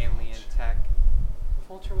Who's the alien Vulture? tech. The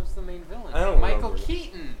Vulture was the main villain. I don't Michael remember.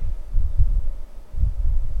 Keaton.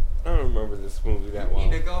 I don't remember this movie that You well.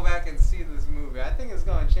 need to go back and see this movie. I think it's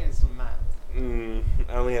going to change some minds.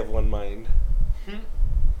 I only have one mind.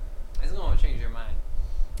 It's going to change your mind.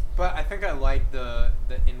 But I think I like the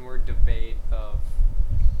inward debate of,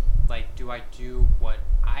 like, do I do what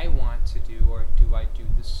I want to do or do I do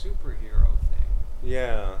the superhero thing?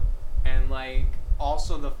 Yeah. And, like,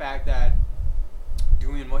 also the fact that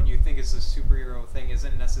doing what you think is a superhero thing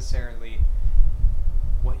isn't necessarily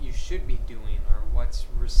what you should be doing or what's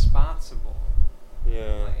responsible.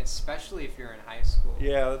 Yeah. Like, especially if you're in high school.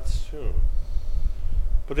 Yeah, that's true.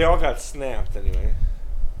 But they all got snapped anyway.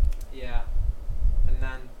 Yeah. And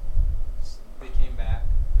then they came back.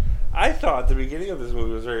 I thought the beginning of this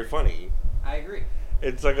movie was very funny. I agree.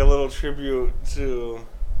 It's like a little tribute to...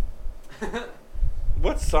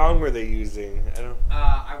 What song were they using? I don't...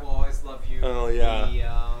 I Will Always Love You. Oh, yeah.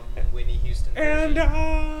 The Whitney Houston And version.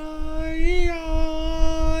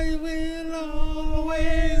 I will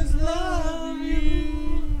always love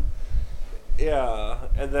you. Yeah,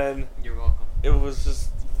 and then You're welcome. it was just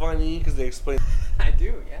funny because they explained. I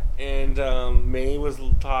do, yeah. And May was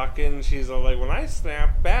talking. She's all like, when I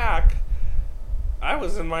snapped back, I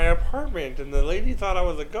was in my apartment, and the lady thought I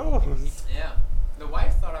was a ghost. Yeah. The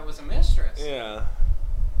wife thought I was a mistress. Yeah.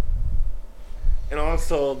 And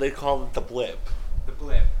also, they called it the blip. The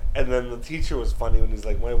blip. And then the teacher was funny when he's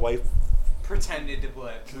like, my wife Pretended to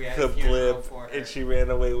blip. We had the a funeral blip, for her. and she ran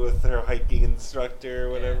away with her hiking instructor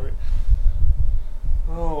or whatever.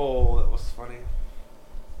 Oh, that was funny.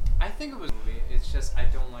 I think it was a movie. It's just I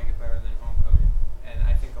don't like it better than Homecoming. And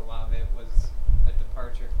I think a lot of it was a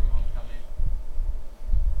departure from Homecoming.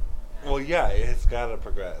 And Well, yeah, it's gotta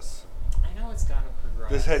progress. I know it's gotta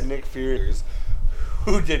progress. This had Nick Fury,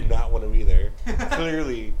 who did not want to be there.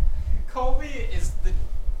 Clearly. Kobe is the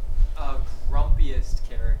grumpiest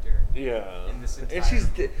character. Yeah. In this and entire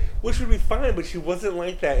movie. which would be fine, but she wasn't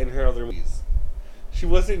like that in her other movies. She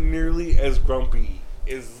wasn't nearly as grumpy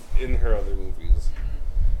as in her other movies.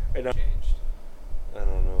 And Changed. I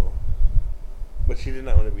don't know. But she did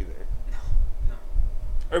not want to be there. No.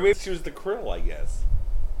 Or maybe she was the Krill, I guess.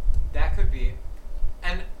 That could be.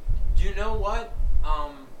 And Do you know what?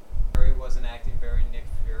 Fury wasn't acting very Nick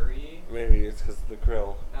Fury. Maybe it's because of the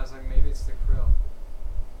krill. I was like, maybe it's the krill.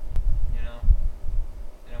 You know?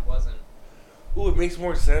 And it wasn't. Ooh, it makes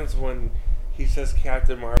more sense when he says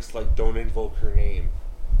Captain Marvel's like, don't invoke her name.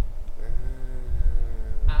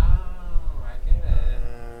 Oh, I get it.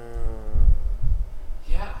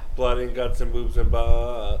 Yeah. Blood and guts and boobs and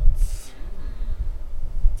butts.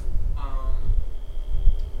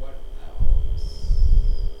 What else?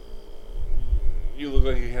 You look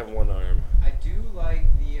like you have one arm. I do like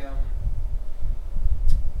the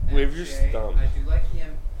Wave your MJ. stump. I do like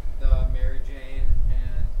the Mary Jane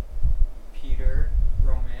and Peter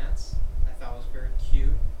romance. I thought it was very cute,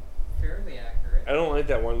 fairly accurate. I don't like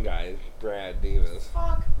that one guy, Brad Davis.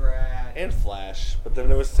 Fuck Brad. And Flash. But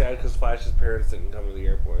then it was sad because Flash's parents didn't come to the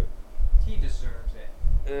airport. He deserves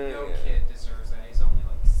it. No Yeah. kid deserves that. He's only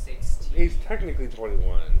like 16. He's technically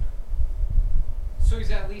 21. So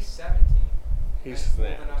he's at least 17. He's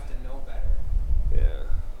Like, snapped. old enough to know better. Yeah.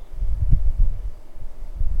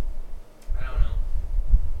 I don't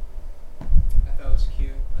know. I thought it was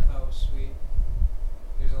cute. I thought it was sweet.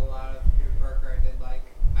 There's a lot of Peter Parker I did like.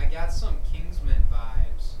 I got some Kingsman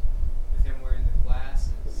vibes with him wearing the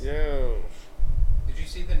glasses. Yeah. Did you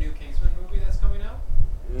see the new Kingsman movie that's coming out?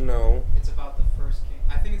 No. It's about the first King.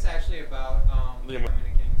 I think it's actually about Liam- becoming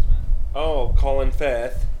a Kingsman. Oh, Colin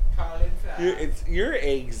Firth. Colin Firth. You're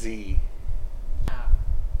Eggsy. Ah,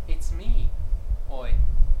 it's me. Oi,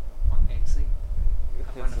 I'm Eggsy.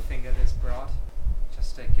 I'm gonna finger this broad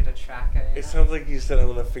just to get a tracker in It sounds like you said I'm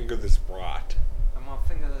gonna finger this brat. I'm gonna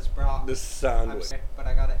finger this broad. This sandwich. But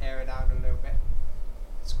I gotta air it out a little bit.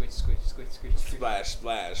 Squish, squish, squish, squish, squish. Splash,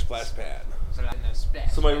 splash, splash pad. So, like, no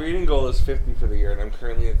splash. So my reading goal is 50 for the year, and I'm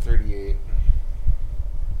currently at 38.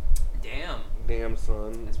 Damn, Damn,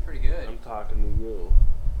 son. that's pretty good. I'm talking to you.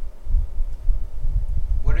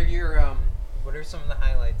 What are your What are some of the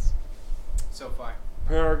highlights so far?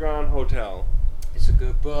 Paragon Hotel. It's a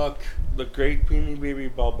good book. The Great Beanie Baby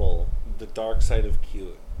Bubble. The Dark Side of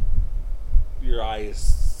Cute. Your eye is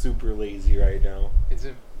super lazy right now. Is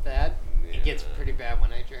it bad? Yeah. It gets pretty bad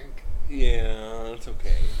when I drink. Yeah, it's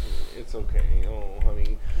okay. It's okay. Oh,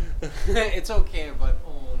 honey. It's okay, but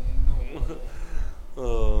oh no.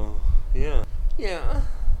 Oh, yeah. Yeah.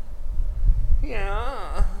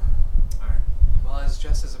 Yeah. Alright. Well, as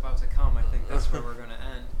Jess is about to come, I think that's where we're gonna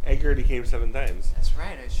end. Edgar already came 7 times. That's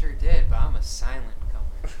right, I sure did, but I'm a silent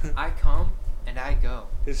comer. I come and I go.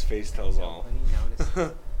 His face tells all. Nobody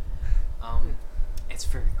notices. It's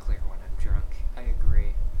very clear when I'm drunk. I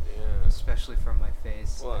agree. Yeah. Especially from my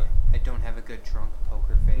face. What? I don't have a good drunk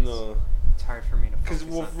poker face. No. It's hard for me to focus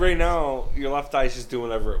Because on right things. now, your left eye's just doing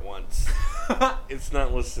whatever it wants. It's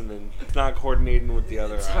not listening. It's not coordinating with the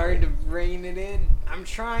other It's eye. hard to rein it in. I'm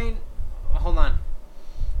trying. Hold on.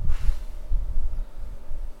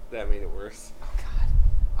 That made it worse. Oh God.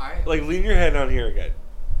 All right. Like, lean your head on here again.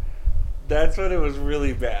 That's when it was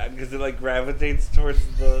really bad, because it, like, gravitates towards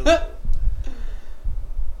the...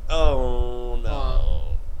 Oh, no.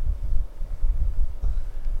 All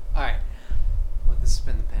right. Well, this has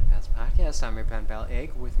been the Pen Pals Podcast. I'm your pen pal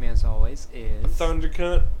Egg. With me, as always, is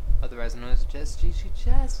Thundercut. otherwise known as Jess GG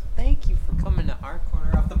Jess. Thank you for coming to our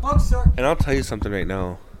corner of the bookstore. And I'll tell you something right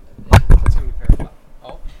now. It's gonna be very loud.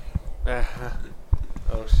 Oh.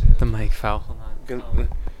 Oh, shit. The mic fell. Hold on. Good-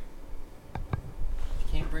 You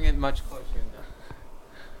can't bring it much closer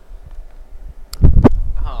now.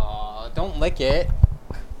 Oh, don't lick it.